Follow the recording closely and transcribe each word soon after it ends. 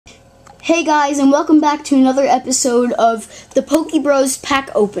Hey guys, and welcome back to another episode of the Pokebros pack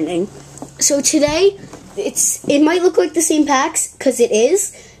opening. So today, it might look like the same packs, because it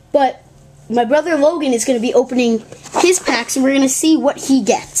is, but my brother Logan is going to be opening his packs, and we're going to see what he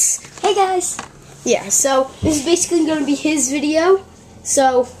gets. Hey guys! Yeah, so this is basically going to be his video.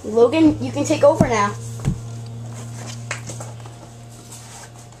 So, Logan, you can take over now.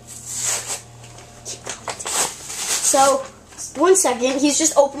 So, 1 second, he's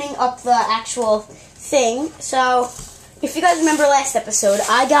just opening up the actual thing. So, if you guys remember last episode,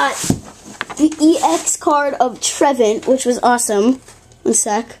 I got the EX card of Trevenant, which was awesome. 1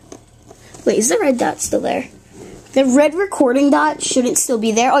 sec. Wait, is the red dot still there? The red recording dot shouldn't still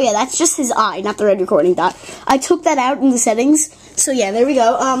be there. Oh yeah, that's just his eye, not the red recording dot. I took that out in the settings. So yeah, there we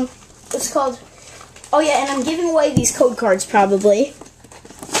go. It's called... Oh yeah, and I'm giving away these code cards probably.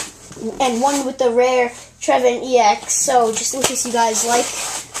 And one with the rare Trevenant EX, so just in case you guys like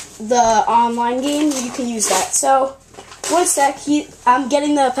the online game, you can use that. So, 1 sec, I'm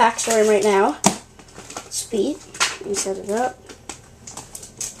getting the packs for him right now. Speed, let me set it up.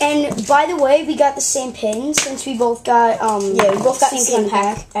 And by the way, we got the same pin since we both got we both got the same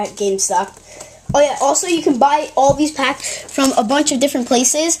pack at GameStop. Oh yeah, also you can buy all these packs from a bunch of different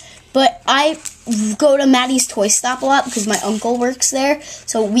places, but I go to Maddie's Toy Stop a lot because my uncle works there,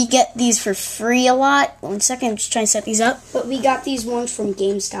 so we get these for free a lot. 1 second, I'm just trying to set these up. But we got these ones from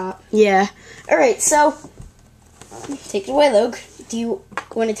GameStop. Yeah. Alright, so take it away, Log. Do you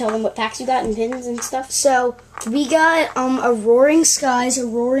want to tell them what packs you got and pins and stuff? So, we got a Roaring Skies,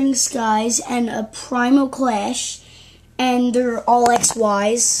 and a Primal Clash. And they're all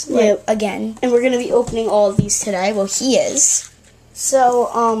XYs, again. And we're going to be opening all of these today. Well, he is. So,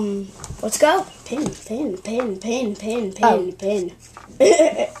 let's go. Pin.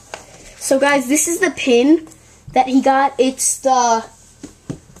 So, guys, this is the pin that he got. It's the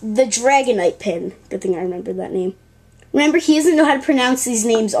Dragonite pin. Good thing I remembered that name. Remember, he doesn't know how to pronounce these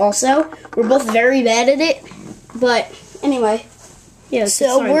names also. We're both very bad at it. But, anyway. Yeah,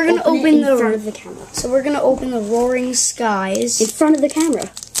 so we're gonna open in front of the camera. So we're gonna open the Roaring Skies in front of the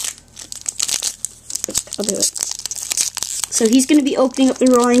camera. I'll do it. So he's gonna be opening up the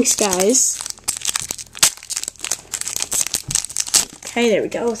Roaring Skies. Okay, there we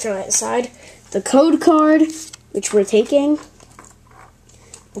go. We'll throw that aside. The code card, which we're taking.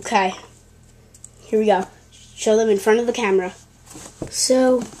 Okay, here we go. Show them in front of the camera.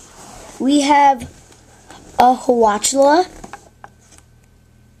 So we have a Hawatula.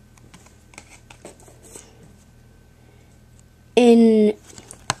 In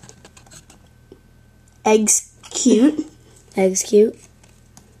Execute.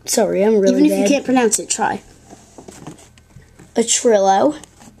 Sorry, I'm really bad. Even if you can't pronounce it, try. A Trillo.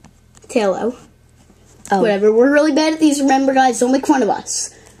 Taillow. Oh. Whatever, we're really bad at these. Remember, guys, don't make fun of us.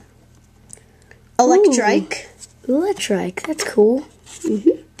 Electrike. Electrike, that's cool.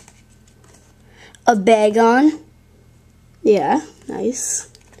 A Bagon. Yeah, nice.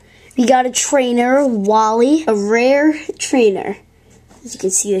 We got a trainer, Wally, a rare trainer. As you can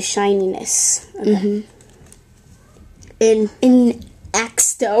see, the shininess. Okay. In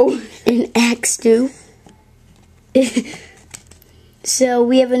Axto. So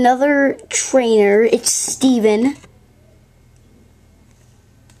we have another trainer. It's Steven.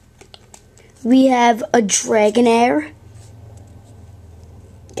 We have a Dragonair.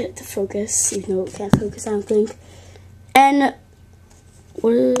 Get it to focus, even though it can't focus, I don't think. And an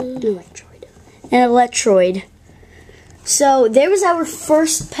Electroid. So there was our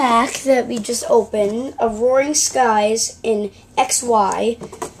first pack that we just opened, a Roaring Skies in XY,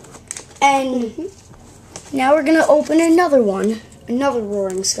 and now we're gonna open another one, another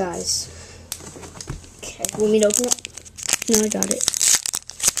Roaring Skies. Okay, want me to open it? No, I got it.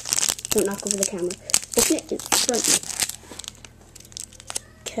 Don't knock over the camera. Open it in front of me.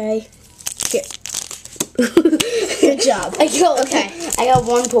 Okay. Here. Good job. Okay, I got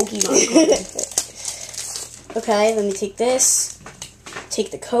one Pokemon card. Okay, let me take this.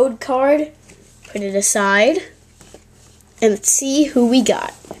 Take the code card. Put it aside. And let's see who we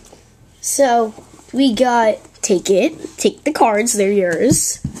got. So, we got... Take the cards. They're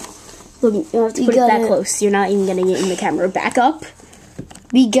yours. Look, you don't have to put it that close. You're not even getting it in the camera. Back up.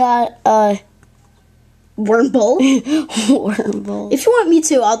 We got a... Wormbull. Wormbull. If you want me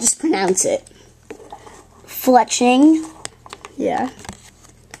to, I'll just pronounce it. Fletching. Yeah.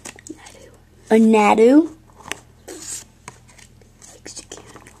 A Nadu.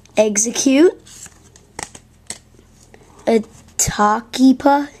 Execute. A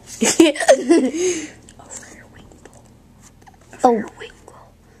Takipa.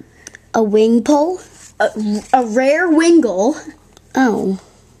 A Wingpole. A rare Wingull. Oh.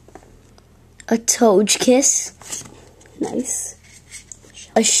 a Togekiss. Nice.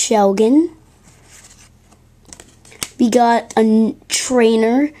 A Shelgon. We got a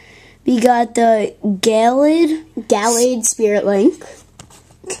trainer. We got the Gallade Spirit Link.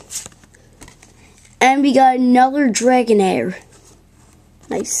 And we got another Dragonair.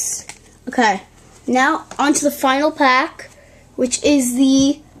 Nice. Okay. Now, on to the final pack, which is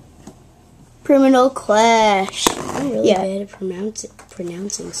the Criminal Clash. I'm really bad at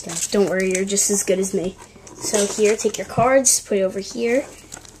pronouncing stuff. Don't worry, you're just as good as me. So here, take your cards, put it over here.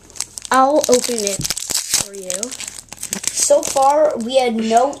 I'll open it for you. So far, we had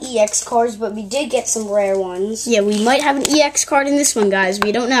no EX cards, but we did get some rare ones. Yeah, we might have an EX card in this one, guys.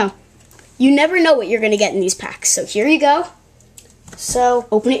 We don't know. You never know what you're going to get in these packs. So here you go. So,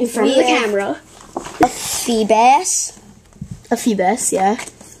 open it in front of the camera. A Feebas. A Feebas, yeah.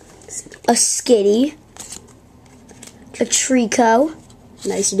 A Skitty. A Trico.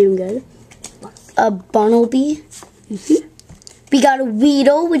 Nice, you're doing good. A Bunnelby. We got a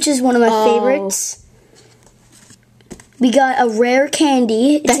Weedle, which is one of my favorites. We got a rare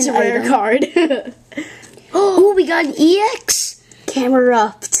candy. That's a rare card. Oh, we got an EX.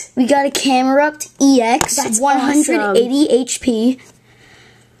 Camerupt. We got a Camerupt EX. That's 180 awesome. HP.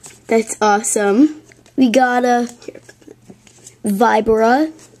 That's awesome. We got a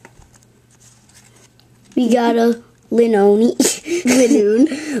Vibra. We got a Linoone.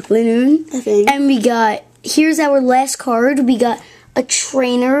 Linoone. And we got, here's our last card. We got a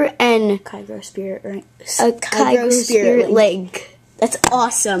trainer and Kyogre Spirit, right? A Kyogre Spirit Link. That's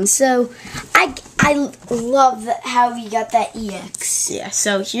awesome. So, I love how we got that EX. Yeah,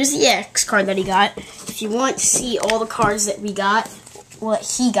 so here's the EX card that he got. If you want to see all the cards that we got, what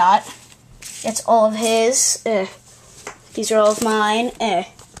he got, that's all of his. These are all of mine.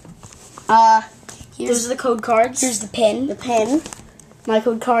 Those are the code cards. Here's the pin. The pin. My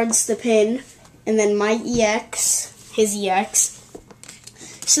code card's the pin. And then my EX, his EX.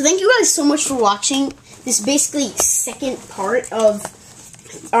 So thank you guys so much for watching this basically second part of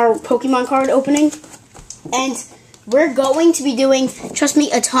our Pokemon card opening. And we're going to be doing, trust me,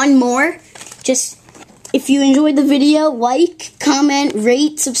 a ton more. Just, if you enjoyed the video, like, comment,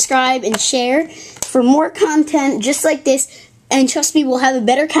 rate, subscribe, and share for more content just like this. And trust me, we'll have a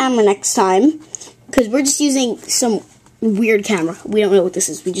better camera next time. Because we're just using some weird camera. We don't know what this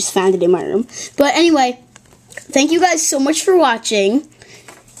is. We just found it in my room. But anyway, thank you guys so much for watching.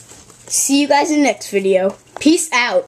 See you guys in the next video. Peace out.